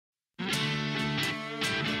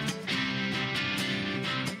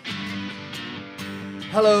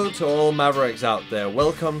Hello to all Mavericks out there.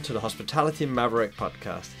 Welcome to the Hospitality Maverick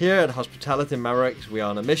podcast. Here at Hospitality Mavericks, we are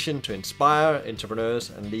on a mission to inspire entrepreneurs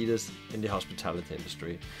and leaders in the hospitality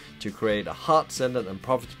industry to create a heart-centered and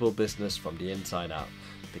profitable business from the inside out,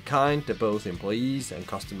 the kind that both employees and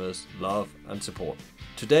customers love and support.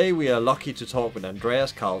 Today we are lucky to talk with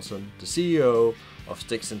Andreas Karlsson, the CEO of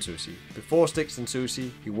Sticks'n'Sushi. Before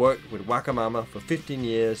Sticksi'n'Sushi, he worked with Wagamama for 15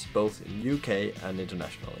 years, both in UK and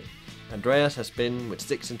internationally. Andreas has been with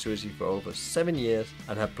Sticks'n'Sushi for over 7 years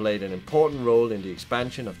and have played an important role in the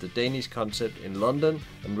expansion of the Danish concept in London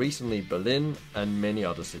and recently Berlin and many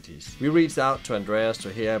other cities. We reached out to Andreas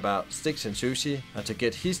to hear about Sticks'n'Sushi and to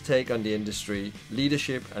get his take on the industry,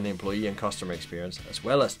 leadership and employee and customer experience, as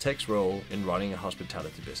well as tech's role in running a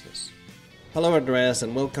hospitality business. Hello Andreas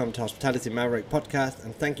and welcome to Hospitality Maverick podcast,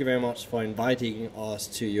 and thank you very much for inviting us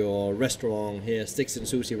to your restaurant here,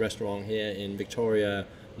 Sticks'n'Sushi restaurant here in Victoria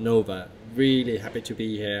Nova. Really happy to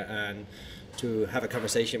be here and to have a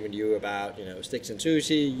conversation with you about,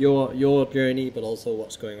 Sticks'n'Sushi, your journey, but also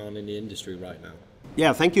what's going on in the industry right now.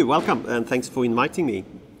 Yeah, thank you. Welcome, and thanks for inviting me.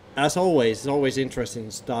 As always, it's always interesting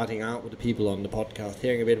starting out with the people on the podcast,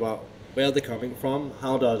 hearing a bit about where they're coming from.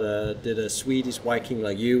 How did a Swedish Viking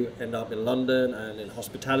like you end up in London and in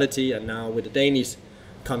hospitality, and now with the Danish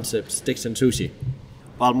concept Sticks'n'Sushi?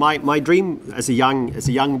 Well, my dream as a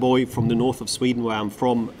young boy from the north of Sweden, where I'm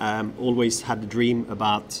from, always had the dream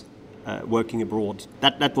about working abroad.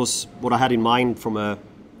 That was what I had in mind from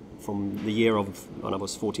the year of when I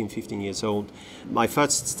was 14, 15 years old. My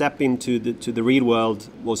first step into the real world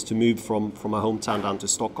was to move from my hometown down to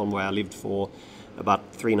Stockholm, where I lived for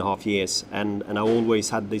about 3.5 years, and I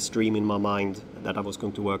always had this dream in my mind that I was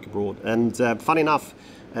going to work abroad. And funny enough,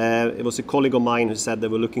 it was a colleague of mine who said they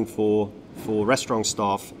were looking for restaurant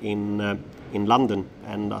staff in London,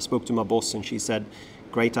 and I spoke to my boss and she said,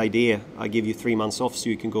 great idea, I give you 3 months off so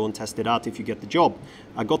you can go and test it out if you get the job.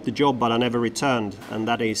 I got the job, but I never returned, and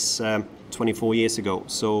that is 24 years ago.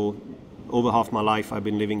 So over half my life I've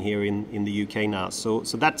been living here in the UK now. So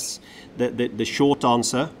that's the short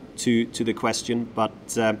answer to the question, but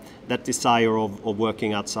that desire of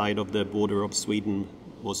working outside of the border of Sweden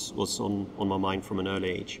was on my mind from an early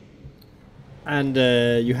age. And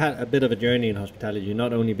you had a bit of a journey in hospitality. You've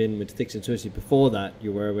not only been with Sticks'n'Sushi, before that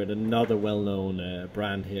you were with another well-known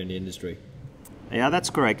brand here in the industry. Yeah,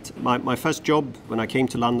 that's correct. My first job when I came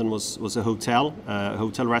to London was a hotel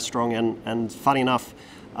restaurant, and funny enough,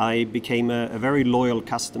 I became a very loyal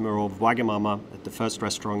customer of Wagamama at the first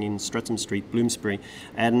restaurant in Streatham Street, Bloomsbury,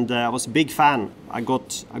 and I was a big fan. I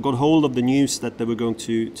got hold of the news that they were going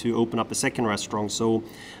to open up a second restaurant, so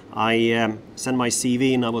I sent my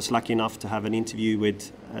CV, and I was lucky enough to have an interview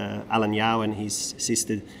with Alan Yao and his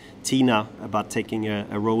sister Tina about taking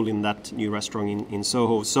a role in that new restaurant in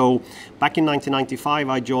Soho. So back in 1995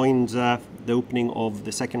 I joined the opening of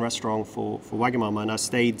the second restaurant for Wagamama, and I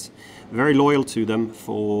stayed very loyal to them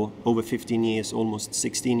for over 15 years, almost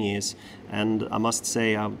 16 years, and I must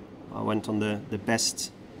say I went on the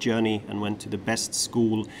best journey and went to the best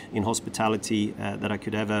school in hospitality that I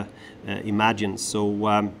could ever imagine.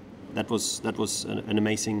 So that was an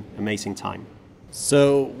amazing time.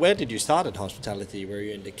 So where did you start at hospitality? Were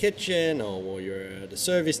you in the kitchen, or were you the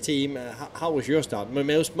service team? How was your start?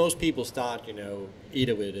 Most people start,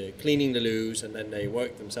 either with cleaning the loos, and then they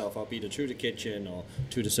work themselves up either to the kitchen or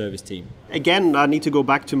to the service team. Again, I need to go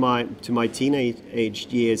back to my teenage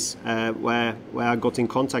years, where I got in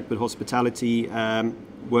contact with hospitality,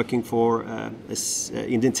 working for an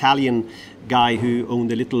Italian guy who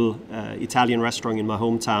owned a little Italian restaurant in my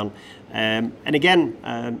hometown, and again.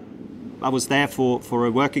 I was there for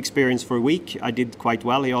a work experience for a week. I did quite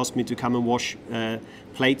well. He asked me to come and wash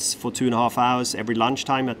plates for 2.5 hours every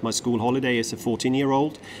lunchtime at my school holiday as a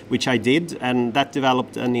 14-year-old, which I did, and that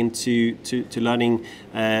developed into learning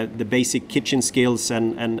the basic kitchen skills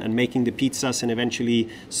and making the pizzas and eventually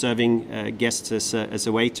serving guests as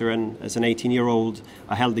a waiter. And as an 18-year-old,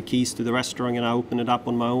 I held the keys to the restaurant and I opened it up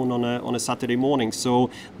on my own on a Saturday morning.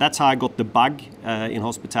 So that's how I got the bug in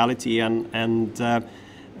hospitality, and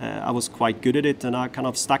I was quite good at it, and I kind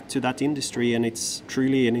of stuck to that industry, and it's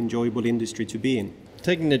truly an enjoyable industry to be in.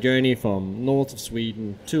 Taking the journey from north of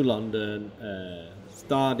Sweden to London,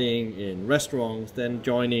 starting in restaurants, then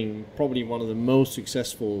joining probably one of the most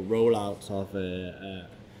successful rollouts of a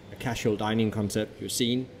casual dining concept you've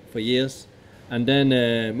seen for years, and then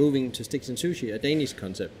moving to Sticks'n'Sushi, a Danish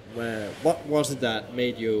concept. What was it that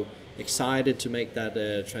made you excited to make that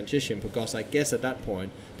transition? Because I guess at that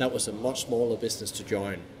point that was a much smaller business to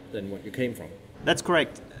join than what you came from. That's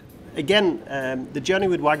correct. again, the journey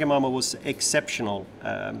with Wagamama was exceptional.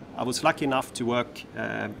 I was lucky enough to work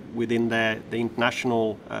within the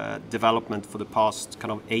international development for the past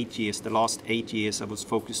kind of 8 years. The last 8 years I was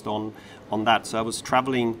focused on that. So I was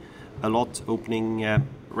traveling a lot, opening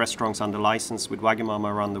restaurants under license with Wagamama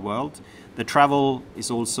around the world. The travel is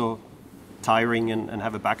also tiring and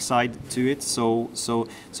have a backside to it. So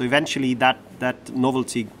eventually that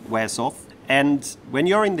novelty wears off. And when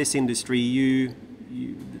you're in this industry,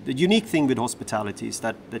 the unique thing with hospitality is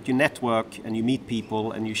that you network and you meet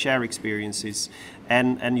people and you share experiences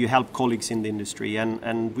and you help colleagues in the industry.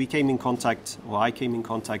 And we came in contact, or I came in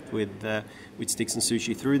contact with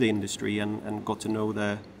Sticksi'n'Sushi through the industry and got to know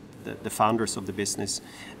the founders of the business.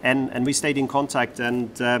 And we stayed in contact,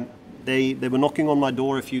 and they were knocking on my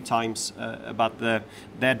door a few times about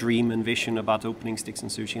their dream and vision about opening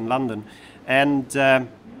Sticksi'n'Sushi in London. And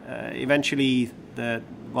eventually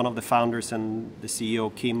one of the founders and the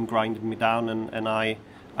CEO, Kim, grinded me down, and I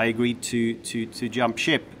agreed to jump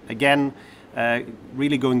ship. Again,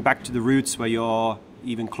 really going back to the roots where you're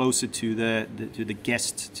even closer to the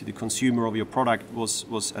guest, to the consumer of your product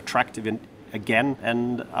was attractive again.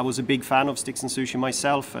 And I was a big fan of Sticksi'n'Sushi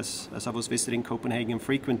myself as I was visiting Copenhagen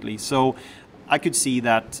frequently. So I could see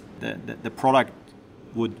that the product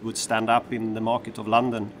would stand up in the market of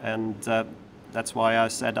London, and that's why I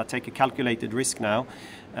said I take a calculated risk now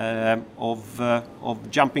of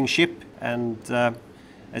jumping ship. And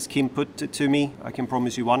as Kim put it to me, I can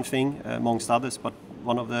promise you one thing amongst others, but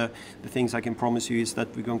one of the things I can promise you is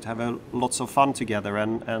that we're going to have lots of fun together,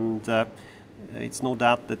 and it's no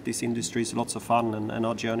doubt that this industry is lots of fun, and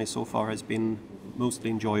our journey so far has been mostly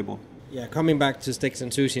enjoyable. Yeah, coming back to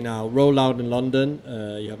Sticksi'n'Sushi now, roll out in London,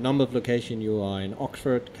 you have a number of locations. You are in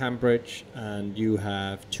Oxford, Cambridge, and you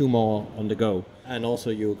have 2 more on the go. And also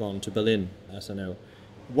you're going to Berlin, as I know.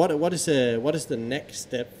 What is the next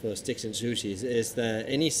step for Sticksi'n'Sushi? Is there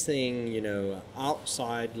anything,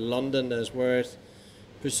 outside London that's worth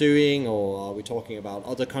pursuing, or are we talking about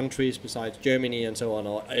other countries besides Germany and so on,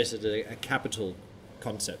 or is it a capital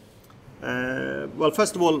concept? Well,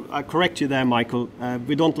 first of all, I correct you there, Michael.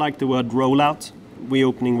 We don't like the word rollout. We're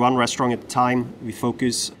opening one restaurant at a time. We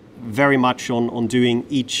focus very much on doing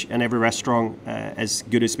each and every restaurant as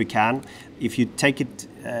good as we can. If you take it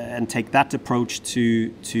and take that approach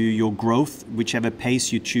to your growth, whichever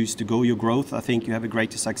pace you choose to go your growth, I think you have a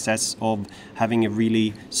greater success of having a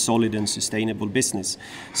really solid and sustainable business.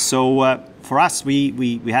 So for us,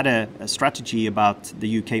 we had a strategy about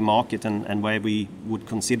the UK market and where we would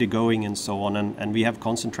consider going and so on, and we have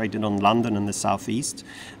concentrated on London and the southeast.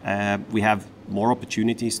 We have more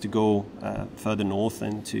opportunities to go further north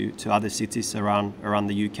and to other cities around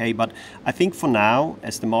the UK. But I think for now,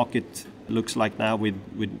 as the market looks like now with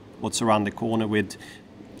what's around the corner, with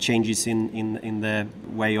changes in the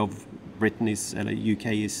way of Britain UK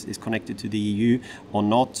is connected to the EU or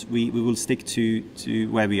not, we will stick to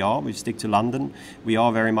where we are. We stick to London. We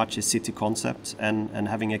are very much a city concept, and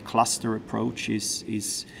having a cluster approach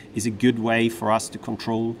is a good way for us to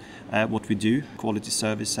control what we do, quality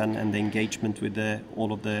service and the engagement with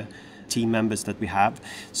all of the team members that we have.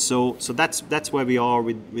 So that's where we are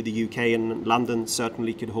with the UK, and London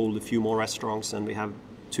certainly could hold a few more restaurants, and we have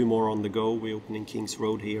 2 more on the go. We're opening King's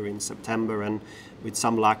Road here in September, and with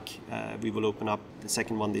some luck we will open up the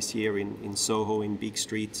second one this year in Soho in Beak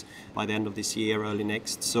Street by the end of this year, early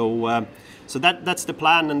next. So that's the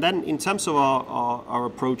plan. And then in terms of our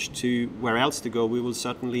approach to where else to go, we will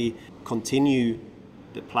certainly continue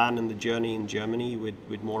the plan and the journey in Germany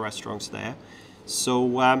with more restaurants there. So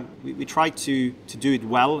we try to do it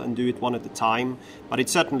well and do it one at a time, but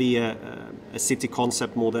it's certainly a city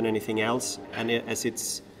concept more than anything else, and as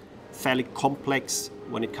it's fairly complex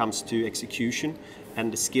when it comes to execution,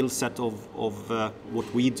 and the skill set of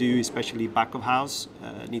what we do, especially back of house,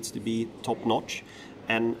 needs to be top notch,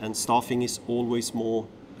 and staffing is always more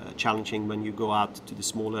challenging when you go out to the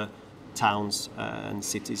smaller towns and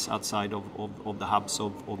cities outside of the hubs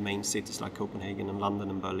of main cities like Copenhagen and London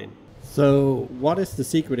and Berlin. So what is the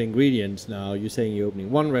secret ingredients now? You're saying you're opening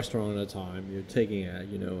one restaurant at a time. You're taking a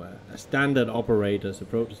standard operator's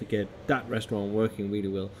approach to get that restaurant working really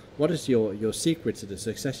well. What is your secret to the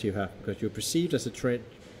success you have? Because you're perceived as a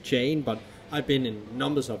chain, but I've been in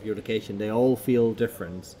numbers of your locations. They all feel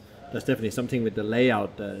different. There's definitely something with the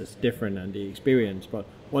layout that is different and the experience. But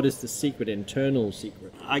what is the secret, internal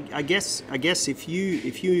secret? I guess if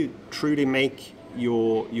you truly make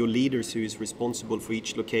your leaders who is responsible for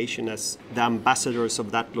each location as the ambassadors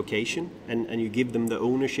of that location, and you give them the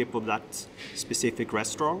ownership of that specific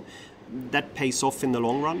restaurant, that pays off in the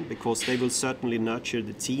long run, because they will certainly nurture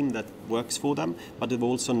the team that works for them, but they will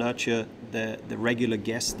also nurture the regular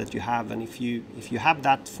guests that you have. And if you have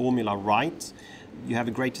that formula right, you have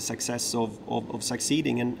a greater success of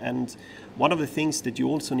succeeding. And one of the things that you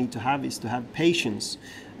also need to have is to have patience.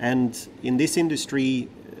 And in this industry,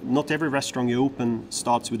 not every restaurant you open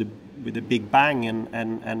starts with a big bang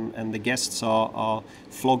and the guests are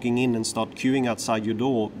flogging in and start queuing outside your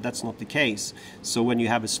door. That's not the case. So when you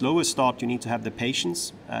have a slower start, you need to have the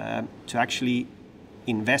patience to actually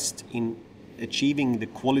invest in achieving the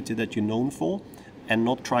quality that you're known for, and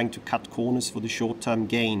not trying to cut corners for the short-term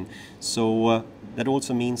gain. So that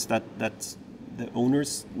also means that the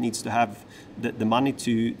owners needs to have the money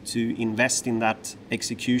to invest in that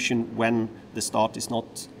execution when the start is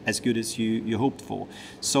not as good as you hoped for.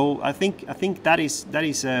 So I think that is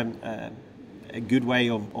a good way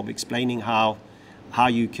of explaining how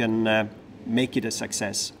you can make it a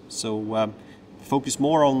success. So focus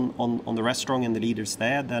more on the restaurant and the leaders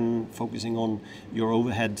there than focusing on your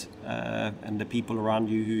overhead and the people around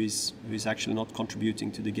you who is actually not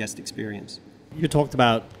contributing to the guest experience. You talked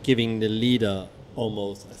about giving the leader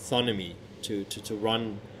almost autonomy to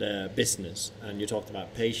run the business, and you talked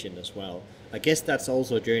about patience as well. I guess that's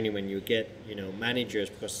also a journey when you get, managers,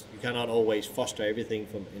 because you cannot always foster everything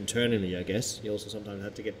from internally, I guess. You also sometimes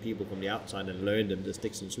have to get people from the outside and learn them the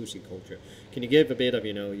Sticks''n'Sushi culture. Can you give a bit of,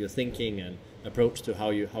 your thinking and approach to how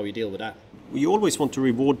you deal with that? You always want to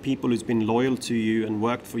reward people who's been loyal to you and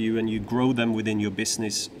worked for you, and you grow them within your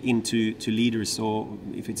business into leaders, or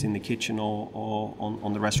if it's in the kitchen or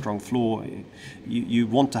on the restaurant floor. You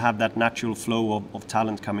want to have that natural flow of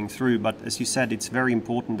talent coming through. But as you said, it's very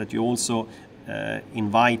important that you also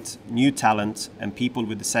invite new talent and people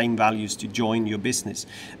with the same values to join your business.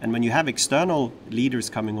 And when you have external leaders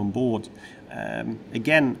coming on board,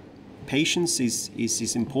 again, patience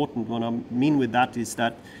is important. What I mean with that is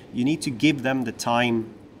that you need to give them the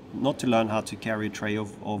time not to learn how to carry a tray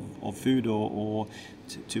of food or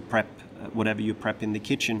to prep whatever you prep in the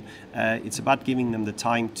kitchen. It's about giving them the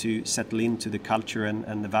time to settle into the culture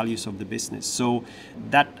and the values of the business. So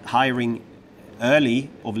that hiring early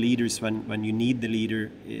of leaders when you need the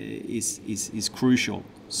leader is crucial.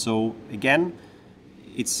 So again,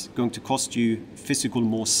 it's going to cost you physical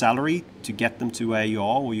more salary to get them to where you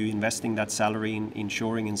are, or you're investing that salary in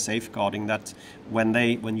ensuring and safeguarding that when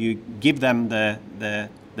you give them the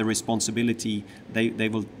responsibility, they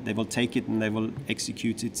will take it and they will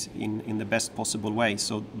execute it in the best possible way.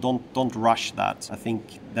 So don't rush that. I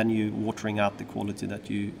think then you're watering out the quality that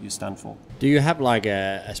you stand for. Do you have like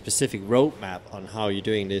a specific roadmap on how you're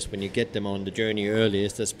doing this when you get them on the journey early?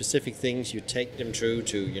 Is there specific things you take them through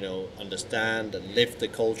to understand and live the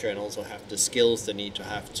culture, and also have the skills they need to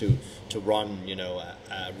have to run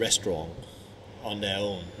a restaurant on their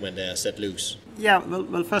own when they are set loose? Yeah,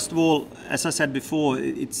 well, first of all, as I said before,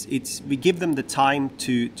 it's we give them the time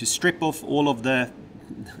to strip off all of the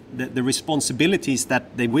responsibilities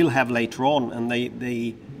that they will have later on, and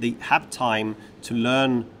they have time to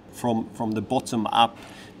learn from the bottom up.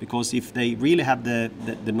 Because if they really have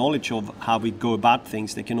the knowledge of how we go about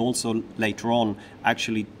things, they can also later on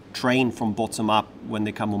actually train from bottom up when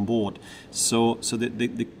they come on board. So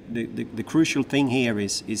the crucial thing here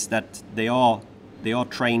is that they are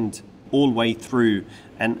trained all the way through,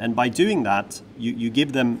 and by doing that, you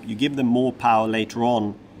give them more power later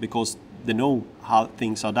on, because they know how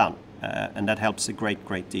things are done, and that helps a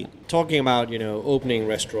great deal. Talking about opening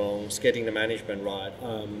restaurants, getting the management right.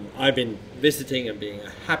 I've been visiting and being a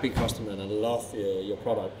happy customer, and I love your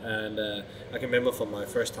product. And I can remember from my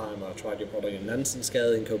first time I tried your product in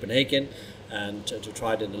Nansensgade in Copenhagen, and to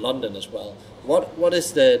try it in London as well. What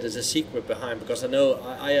is the secret behind? Because I know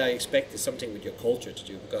I expect it's something with your culture to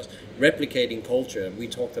do, because replicating culture, and we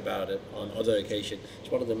talked about it on other occasions, is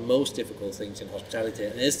one of the most difficult things in hospitality,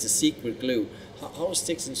 and it's the secret glue. How is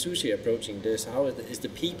Sticks''n'Sushi approaching this? How is the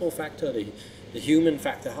people factor, the human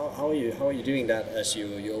factor? How are you doing that as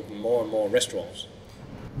you open more and more restaurants?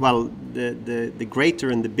 Well, the greater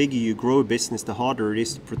and the bigger you grow a business, the harder it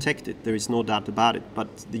is to protect it. There is no doubt about it.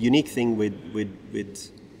 But the unique thing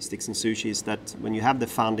with Sticks''n'Sushi is that when you have the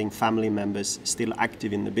founding family members still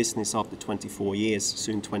active in the business after 24 years,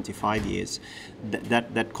 soon 25 years,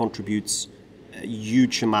 that contributes a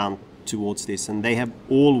huge amount towards this. And they have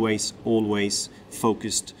always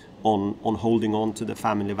focused on holding on to the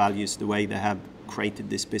family values the way they have created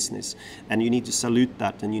this business, and you need to salute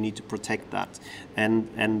that, and you need to protect that,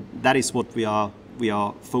 and that is what we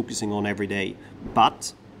are focusing on every day.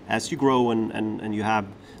 But as you grow and you have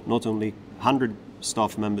not only 100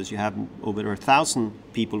 staff members, you have over 1,000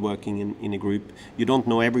 people working in a group. You don't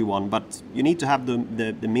know everyone, but you need to have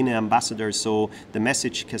the mini ambassadors, so the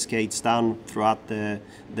message cascades down throughout the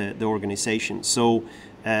organization. So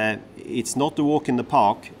it's not a walk in the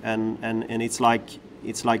park, and it's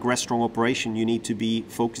like restaurant operation. You need to be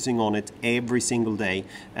focusing on it every single day,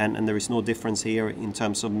 and there is no difference here in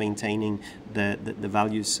terms of maintaining the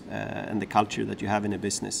values and the culture that you have in a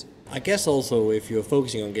business. I guess also if you're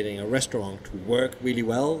focusing on getting a restaurant to work really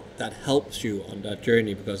well, that helps you on that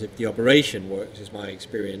journey, because if the operation works, is my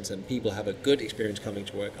experience, and people have a good experience coming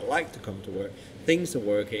to work, I like to come to work, things are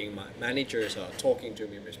working, my managers are talking to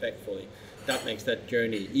me respectfully, that makes that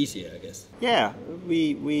journey easier, I guess. Yeah,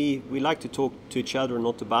 we like to talk to each other,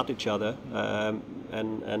 not about each other,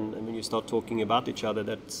 and when you start talking about each other,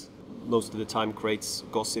 that most of the time creates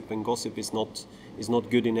gossip, and gossip is not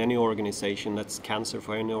good in any organization. That's cancer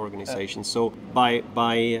for any organization. So by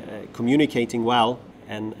communicating well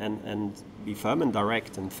and be firm and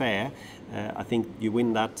direct and fair, I think you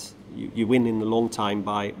win that. You win in the long time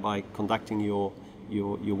by conducting your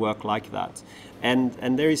work like that.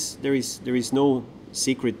 And there is no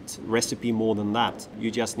secret recipe more than that. You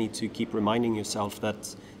just need to keep reminding yourself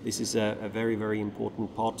that this is a very, very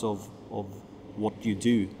important part of what you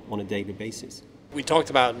do on a daily basis. We talked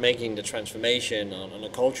about making the transformation on a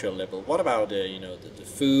cultural level. What about the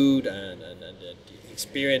food and the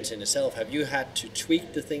experience in itself? Have you had to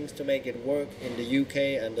tweak the things to make it work in the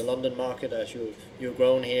UK and the London market as you've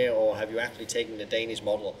grown here, or have you actually taken the Danish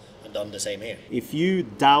model and done the same here? If you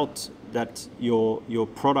doubt that your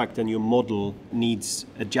product and your model needs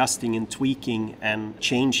adjusting and tweaking and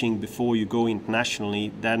changing before you go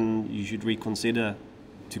internationally, then you should reconsider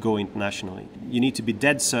to go internationally. You need to be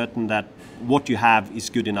dead certain that what you have is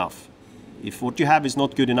good enough. If what you have is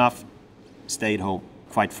not good enough, stay at home,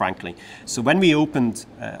 quite frankly. So when we opened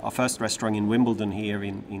our first restaurant in Wimbledon here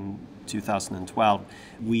in 2012,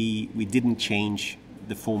 we didn't change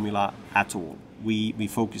the formula at all. We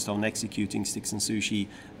focused on executing Sticksi'n'Sushi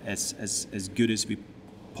as good as we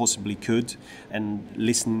possibly could, and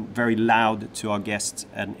listen very loud to our guests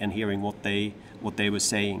and hearing what they were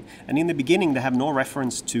saying. And in the beginning, they have no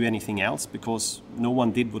reference to anything else because no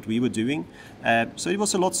one did what we were doing. So it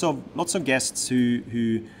was lots of guests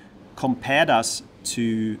who compared us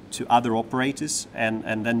to other operators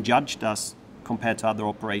and then judged us compared to other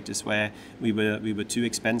operators where we were too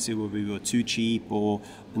expensive or we were too cheap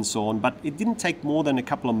and so on. But it didn't take more than a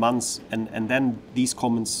couple of months, and then these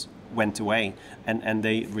comments went away, and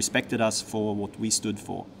they respected us for what we stood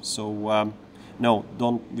for. So no,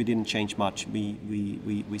 we didn't change much.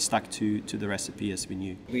 We stuck to the recipe as we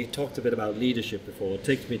knew. We talked a bit about leadership before. It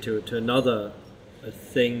takes me to another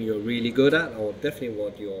thing you're really good at, or definitely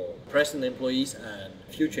what your present employees and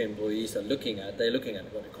future employees are looking at. They're looking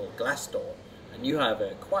at what they call Glassdoor, and you have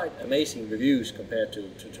quite amazing reviews compared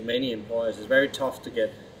to many employers. It's very tough to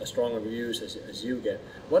get as strong reviews as you get.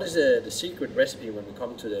 What is the secret recipe when we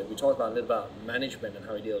come to we talked about a little about management and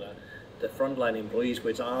how we deal with that. The frontline employees,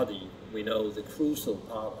 which are the crucial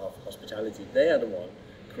part of hospitality, they are the one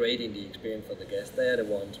creating the experience for the guests. They are the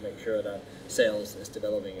one to make sure that sales is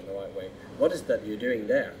developing in the right way. What is that you're doing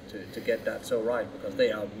there to get that so right? Because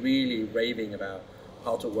they are really raving about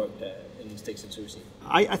how to work there in Sticksi'n'Sushi.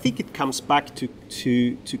 I think it comes back to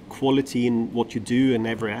quality in what you do in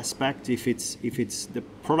every aspect. If it's the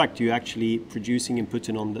product you're actually producing and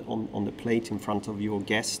putting on the plate in front of your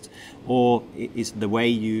guest, or is the way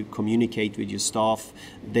you communicate with your staff,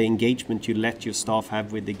 the engagement you let your staff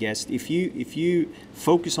have with the guest. If you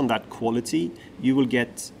focus on that quality, you will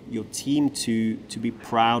get your team to be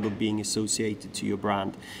proud of being associated to your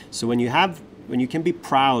brand. So when you can be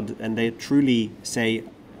proud and they truly say,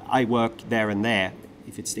 I work there and there,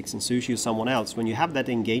 if it's Sticksi'n'Sushi or someone else, when you have that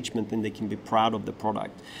engagement, then they can be proud of the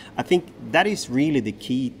product. I think that is really the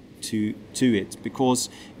key to it, because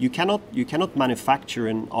you cannot manufacture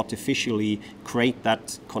and artificially create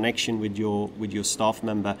that connection with your staff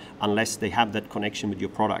member unless they have that connection with your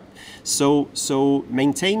product. So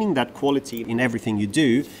maintaining that quality in everything you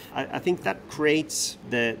do, I think that creates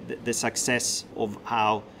the success of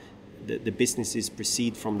how the business is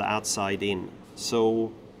perceived from the outside in.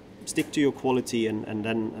 So stick to your quality, and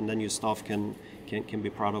then your staff can be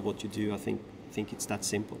proud of what you do. I think it's that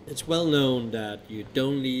simple. It's well known that you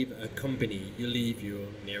don't leave a company, you leave your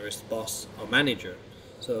nearest boss or manager.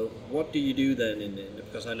 So what do you do then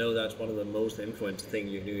because I know that's one of the most influential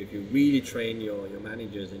things you do, if you really train your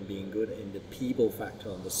managers in being good in the people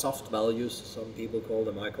factor, on the soft values, some people call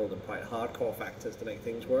them, I call them quite hardcore factors to make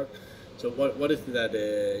things work. So what is it that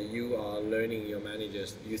you are learning your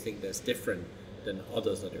managers you think that's different than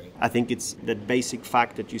others are doing? I think it's that basic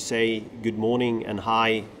fact that you say good morning and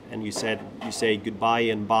hi, and you say goodbye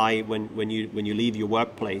and bye when you leave your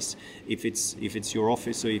workplace. If it's your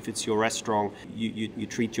office or if it's your restaurant, you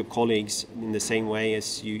treat your colleagues in the same way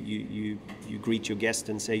as you greet your guest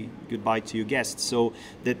and say goodbye to your guests. So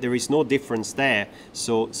that there is no difference there.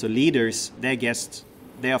 So leaders, their guests,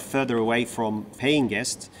 they are further away from paying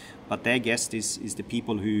guests, but their guest is the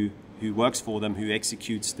people who works for them, who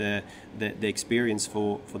executes the experience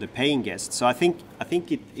for the paying guests. So I think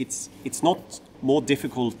it's not more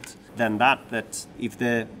difficult than that if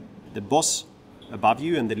the boss above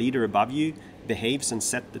you and the leader above you behaves and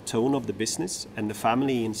set the tone of the business, and the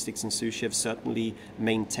family in Sticksi'n'Sushi have certainly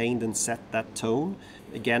maintained and set that tone,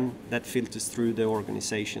 again, that filters through the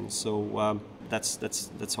organization. So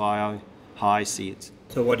that's how I see it.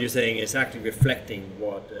 So what you're saying is actually reflecting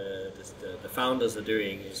what the founders are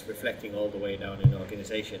doing, is reflecting all the way down in the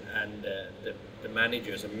organization, and the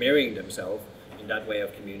managers are mirroring themselves in that way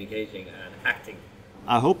of communicating and acting.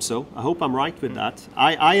 I hope so. I hope I'm right with that.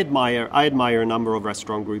 I admire a number of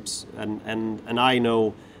restaurant groups, and I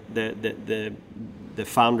know the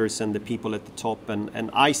founders and the people at the top, and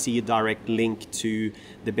I see a direct link to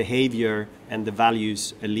the behavior and the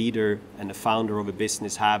values a leader and a founder of a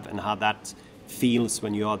business have, and how that feels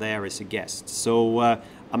when you are there as a guest. So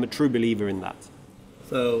I'm a true believer in that.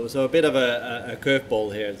 So a bit of a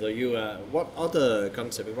curveball here. So what other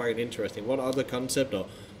concept, quite interesting, what other concept or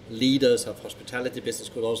leaders of hospitality business,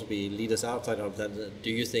 could also be leaders outside of that, do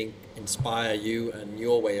you think inspire you and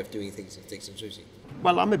your way of doing things at Sticksi'n'Sushi?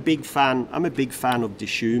 Well, I'm a big fan of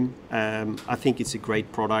Dishoom. I think it's a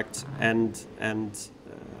great product, and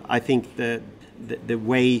I think the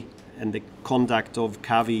way and the conduct of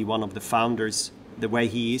Kavi, one of the founders, the way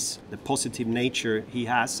he is, the positive nature he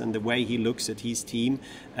has, and the way he looks at his team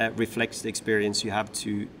reflects the experience you have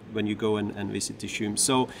when you go and visit Dishoom.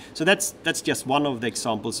 So that's just one of the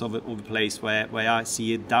examples of a place where I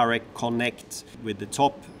see a direct connect with the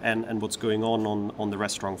top and what's going on the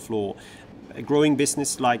restaurant floor. A growing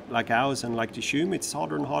business like ours and like Dishoom, it's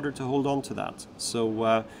harder and harder to hold on to that.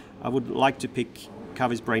 So I would like to pick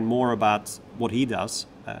Kavi's brain more about what he does.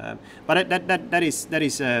 But that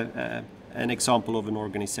is an example of an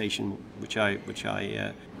organization which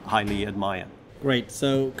I highly admire. Great.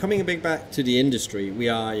 So coming a bit back to the industry, we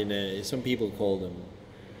are in some people call them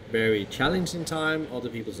very challenging time, other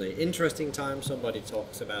people say interesting time. Somebody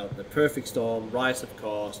talks about the perfect storm, rise of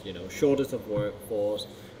cost, shortage of workforce,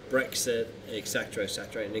 Brexit, etc.,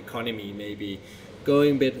 and the economy maybe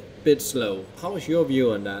going bit slow. How is your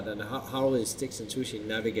view on that, and how is Sticksi'n'Sushi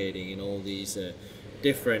navigating in all these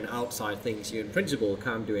different outside things you in principle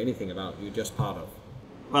can't do anything about, you're just part of?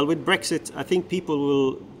 Well, with Brexit, I think people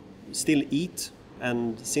will still eat,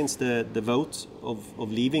 and since the vote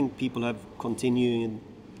of leaving, people have continued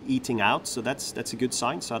eating out, so that's a good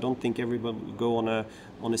sign. So I don't think everyone will go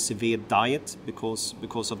on a severe diet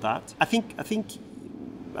because of that.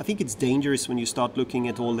 I think it's dangerous when you start looking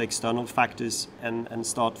at all the external factors and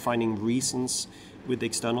start finding reasons with the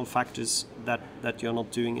external factors that you're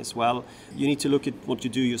not doing as well. You need to look at what you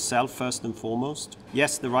do yourself first and foremost.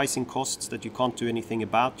 Yes, the rising costs that you can't do anything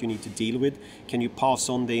about, you need to deal with. Can you pass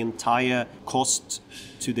on the entire cost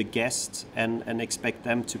to the guest and expect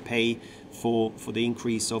them to pay for the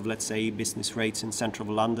increase of, let's say, business rates in central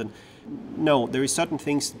London? No, there are certain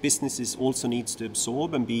things businesses also needs to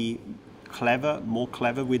absorb and be more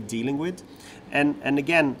clever with dealing with. And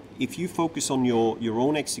again, if you focus on your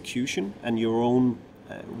own execution and your own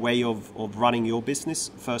way of running your business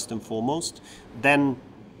first and foremost, then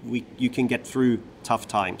you can get through tough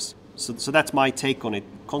times. So that's my take on it.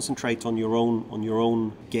 Concentrate on your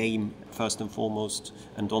own game first and foremost,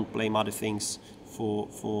 and don't blame other things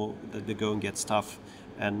for the going gets tough.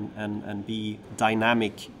 And be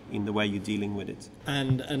dynamic in the way you're dealing with it.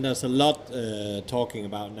 And there's a lot talking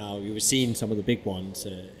about now. You've seen some of the big ones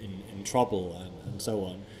in trouble and so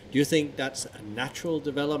on. Do you think that's a natural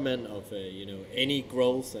development of any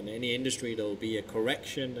growth in any industry? There will be a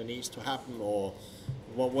correction that needs to happen, or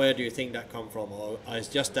where do you think that come from? Or is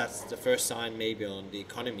just that's the first sign maybe on the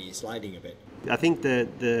economy sliding a bit? I think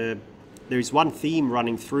there is one theme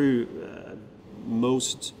running through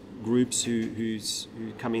most groups who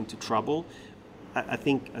come into trouble. I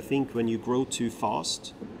think when you grow too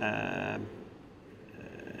fast and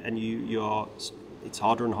it's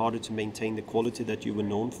harder and harder to maintain the quality that you were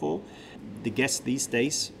known for. The guests these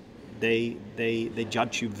days, they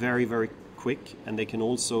judge you very, very quick, and they can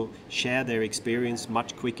also share their experience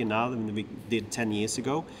much quicker now than we did 10 years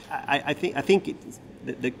ago. I think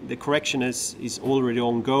the correction is already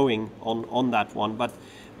ongoing on that one, but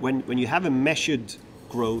when you have a measured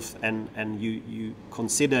growth and you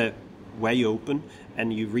consider where you open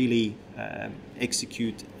and you really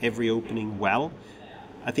execute every opening well,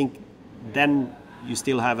 I think then you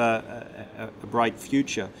still have a bright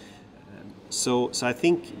future. So I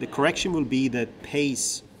think the correction will be that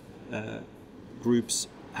pace groups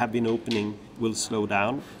have been opening will slow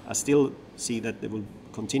down. I still see that there will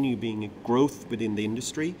continue being a growth within the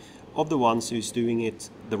industry of the ones who's doing it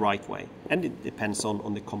the right way, and it depends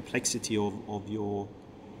on the complexity of your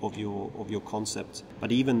concept.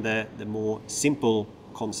 But even the more simple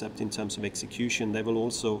concept in terms of execution, they will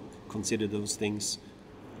also consider those things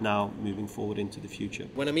now moving forward into the future.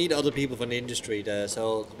 When I meet other people from the industry,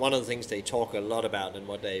 so one of the things they talk a lot about and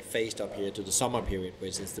what they faced up here to the summer period,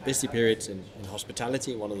 which is the busy periods in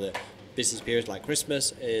hospitality. One of the busiest periods like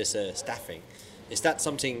Christmas is staffing. Is that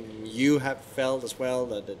something you have felt as well,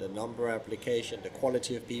 that the number of application, the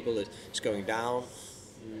quality of people is going down,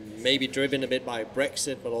 maybe driven a bit by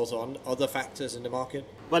Brexit, but also on other factors in the market?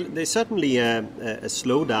 Well, there's certainly a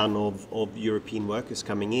slowdown of European workers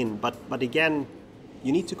coming in, but again,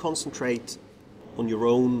 you need to concentrate on your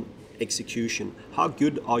own execution. How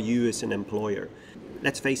good are you as an employer?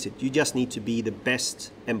 Let's face it, you just need to be the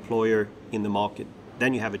best employer in the market.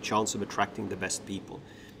 Then you have a chance of attracting the best people.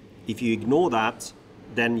 If you ignore that,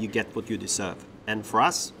 then you get what you deserve. And for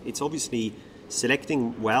us, it's obviously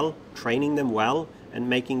selecting well, training them well, and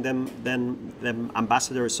making them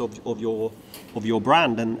ambassadors of your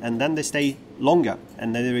brand, and then they stay longer.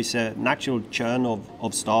 And then there is a natural churn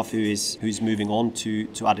of staff who's moving on to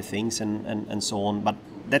other things and so on. But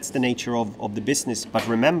that's the nature of the business. But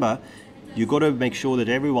remember, you got to make sure that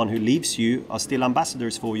everyone who leaves you are still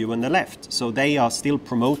ambassadors for you when they left. So they are still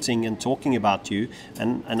promoting and talking about you.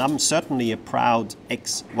 And I'm certainly a proud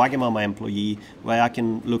ex-Wagamama employee where I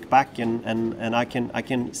can look back and I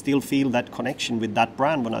can still feel that connection with that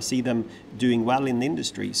brand when I see them doing well in the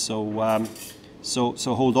industry. So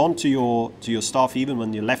hold on to your staff even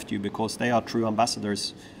when they left you, because they are true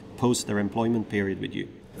ambassadors post their employment period with you.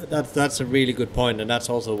 That's a really good point, and that's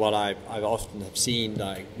also what I often have seen.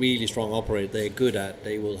 Like really strong operators, they're good at.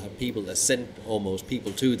 They will have people that send almost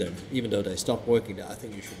people to them, even though they stop working there. I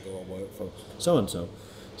think you should go and work for so and so.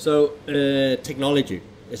 So technology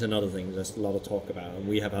is another thing. There's a lot of talk about, and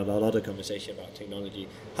we have had a lot of conversation about technology.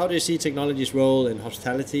 How do you see technology's role in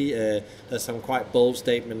hospitality? There's some quite bold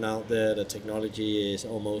statement out there that technology is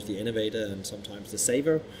almost the innovator and sometimes the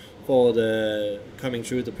saver for the coming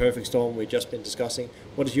through the perfect storm we've just been discussing.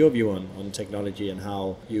 What is your view on technology and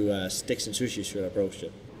how you Sticksi'n'Sushi should approach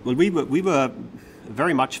it? Well, we were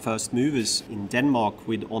very much first movers in Denmark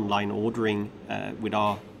with online ordering with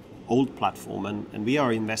our old platform, and we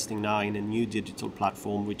are investing now in a new digital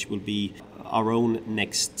platform which will be our own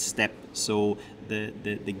next step. So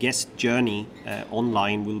the guest journey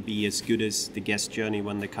online will be as good as the guest journey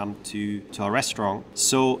when they come to our restaurant.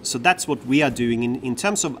 So that's what we are doing. In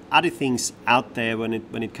terms of other things out there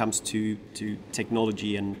when it comes to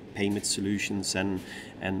technology and payment solutions and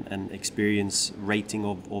experience rating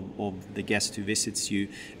of the guest who visits you,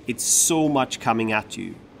 it's so much coming at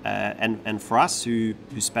you. And for us who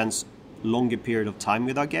spends longer period of time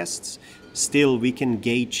with our guests, still we can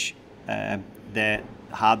gauge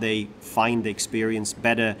how they find the experience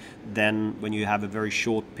better than when you have a very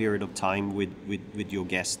short period of time with your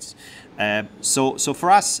guests. So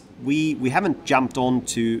for us, we haven't jumped on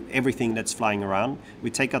to everything that's flying around. We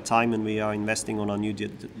take our time and we are investing on our new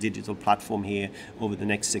digital platform here over the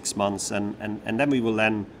next 6 months, and then we will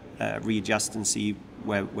then readjust and see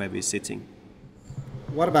where we're sitting.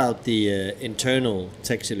 What about the internal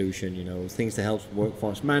tech solution, things that help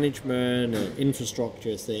workforce management,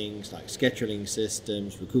 infrastructure things like scheduling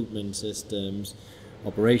systems, recruitment systems,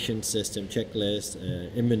 operation system, checklist,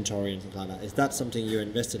 inventory and things like that? Is that something you're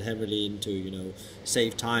invested heavily into,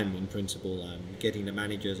 save time in principle and getting the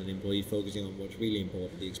managers and employees focusing on what's really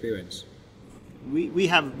important, the experience? We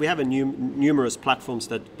have numerous platforms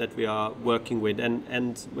that we are working with,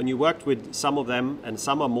 and when you work with some of them, and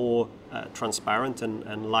some are more transparent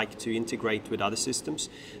and like to integrate with other systems,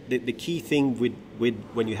 the key thing with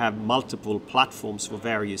when you have multiple platforms for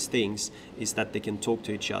various things is that they can talk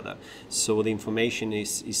to each other. So the information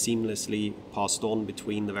is seamlessly passed on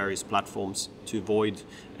between the various platforms to avoid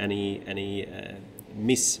any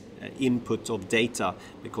input of data,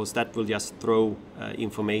 because that will just throw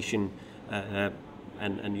information.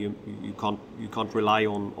 And you can't rely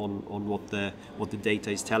on what the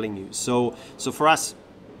data is telling you. So for us,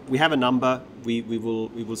 we have a number. We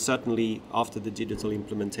will certainly, after the digital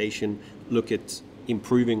implementation, look at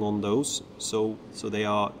improving on those so they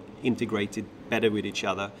are integrated better with each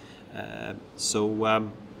other.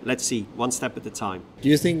 let's see, one step at a time. Do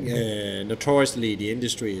you think notoriously the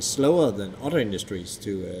industry is slower than other industries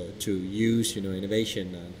to use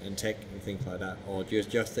innovation and tech and things like that, or do you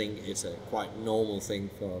just think it's a quite normal thing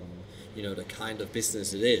from the kind of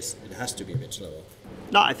business it is? It has to be a bit slower.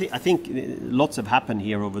 No, I think lots have happened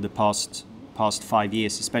here over the past 5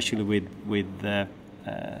 years, especially with the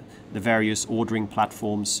various ordering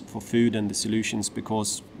platforms for food and the solutions,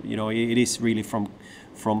 because it is really from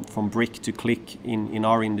brick to click in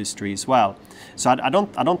our industry as well. So I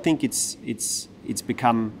don't think it's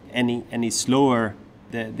become any slower.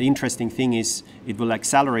 The interesting thing is it will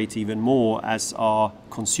accelerate even more as our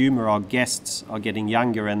guests are getting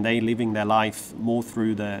younger and they living their life more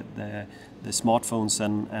through the smartphones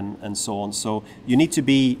and so on. So you need to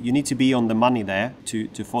be on the money there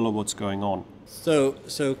to follow what's going on.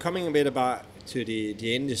 So coming a bit about to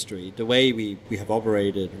the industry, the way we have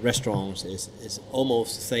operated restaurants is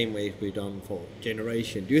almost the same way we've done for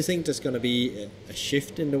generation. Do you think there's going to be a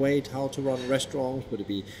shift in the way how to run restaurants? Would it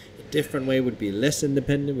be a different way? Would it be less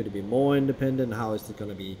independent? Would it be more independent? How is it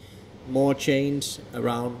going to be more change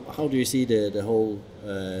around? How do you see the whole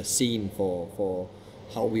scene for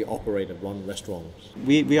how we operate and run restaurants?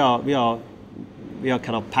 We are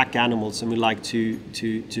kind of pack animals, and we like to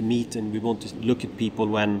meet, and we want to look at people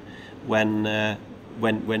when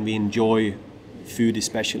we enjoy food,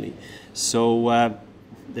 especially. So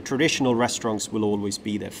the traditional restaurants will always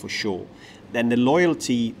be there for sure. Then the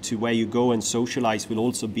loyalty to where you go and socialize will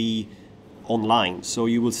also be online. So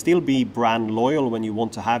you will still be brand loyal when you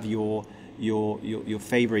want to have your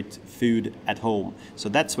favorite food at home. So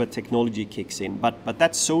that's where technology kicks in. But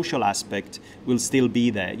that social aspect will still be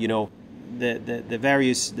there. The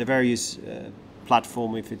various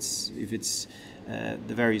platform, if it's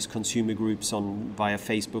the various consumer groups via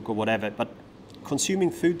Facebook or whatever, but consuming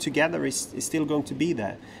food together is still going to be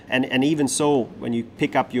there. And even so, when you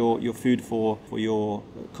pick up your food for your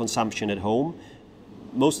consumption at home,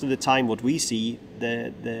 most of the time what we see,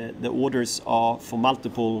 the orders are for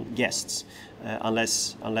multiple guests,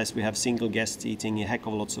 unless we have single guests eating a heck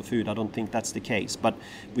of lots of food. I don't think that's the case. But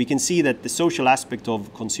we can see that the social aspect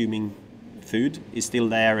of consuming food is still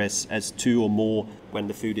there as two or more when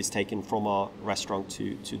the food is taken from our restaurant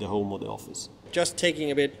to the home or the office. Just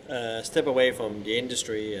taking a bit step away from the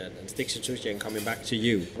industry and Sticksi'n'Sushi and coming back to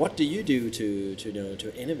you, what do you do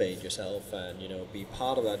to innovate yourself and be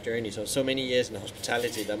part of that journey? So many years in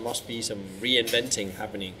hospitality, there must be some reinventing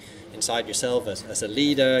happening inside yourself as a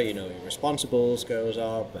leader. Your responsibles goes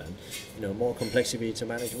up, and more complexity to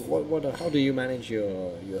manage. How do you manage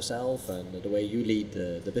yourself and the way you lead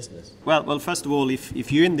the business? Well, first of all,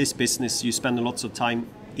 if you're in this business, you spend lots of time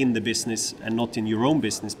in the business and not in your own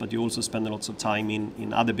business, but you also spend lots of time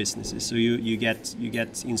in other businesses. So you get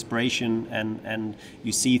inspiration and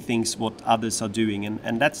you see things what others are doing,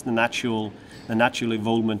 and that's the natural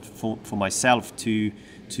involvement for myself to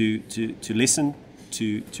listen,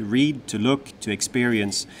 to read, to look, to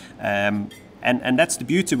experience. And that's the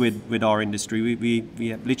beauty with our industry.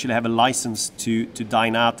 We literally have a license to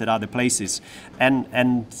dine out at other places,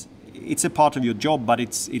 and it's a part of your job, but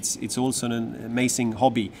it's also an amazing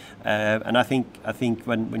hobby. And I think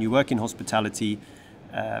when you work in hospitality,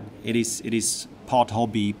 it is part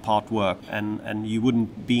hobby, part work, and you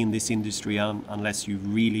wouldn't be in this industry unless you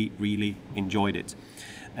really enjoyed it.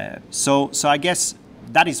 So I guess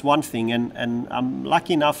that is one thing, and I'm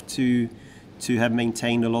lucky enough to have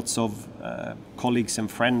maintained lots of colleagues and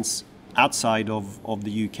friends outside of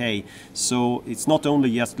the UK. So it's not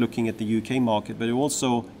only just looking at the UK market, but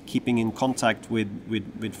also keeping in contact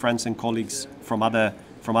with friends and colleagues from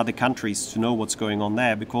other countries to know what's going on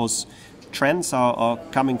there, because trends are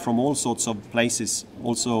coming from all sorts of places,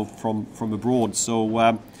 also from abroad.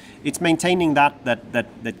 So it's maintaining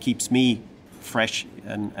that keeps me fresh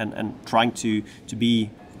and trying to be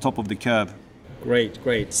top of the curve.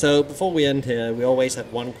 Great. So before we end here, we always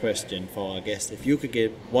have one question for our guests. If you could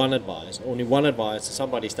give only one advice to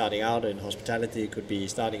somebody starting out in hospitality, it could be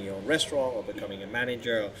starting your own restaurant or becoming a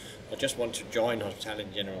manager or just want to join hospitality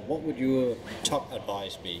in general, what would your top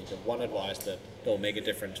advice be? The one advice that will make a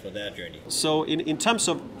difference for their journey? So in terms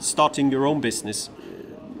of starting your own business,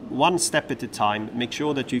 one step at a time, make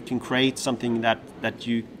sure that you can create something that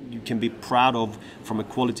you can be proud of from a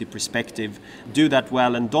quality perspective. Do that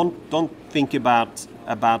well, and don't think about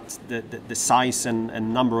the size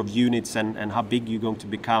and number of units and how big you're going to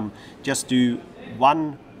become. Just do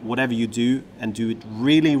whatever you do, and do it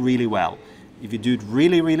really well. If you do it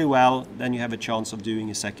really well, then you have a chance of doing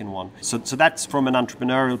a second one. So that's from an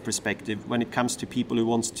entrepreneurial perspective. When it comes to people who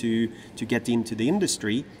wants to get into the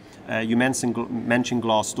industry, You mentioned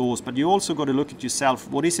glass doors, but you also got to look at yourself.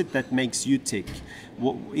 What is it that makes you tick?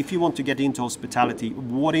 If you want to get into hospitality,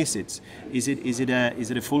 what is it? Is it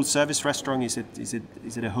a full service restaurant? Is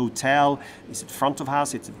it a hotel? Is it front of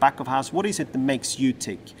house? Is it back of house? What is it that makes you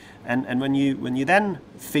tick? And when you then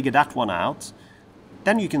figure that one out,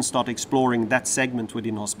 then you can start exploring that segment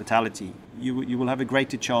within hospitality. You will have a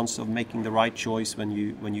greater chance of making the right choice when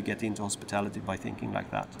you get into hospitality by thinking like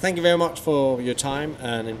that. Thank you very much for your time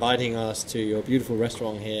and inviting us to your beautiful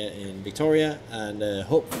restaurant here in Victoria, and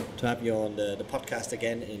hope to have you on the podcast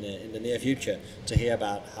again in the near future to hear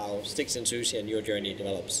about how Sticksi'n'Sushi and your journey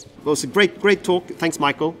develops. Well, it's a great talk. Thanks,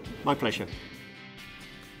 Michael. My pleasure.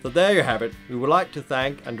 So there you have it. We would like to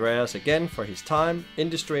thank Andreas again for his time,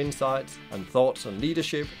 industry insights, and thoughts on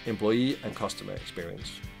leadership, employee, and customer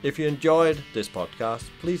experience. If you enjoyed this podcast,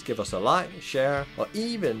 please give us a like, share, or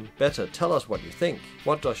even better, tell us what you think.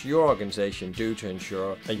 What does your organization do to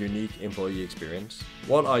ensure a unique employee experience?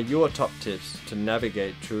 What are your top tips to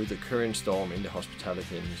navigate through the current storm in the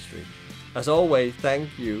hospitality industry? As always,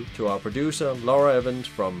 thank you to our producer, Laura Evans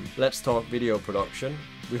from Let's Talk Video Production.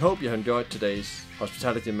 We hope you enjoyed today's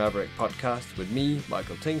Hospitality Maverick podcast with me,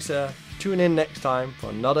 Michael Tingsager. Tune in next time for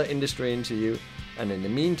another industry interview, and in the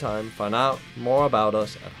meantime, find out more about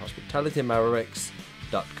us at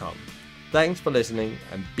hospitalitymavericks.com. Thanks for listening,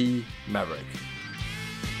 and be Maverick.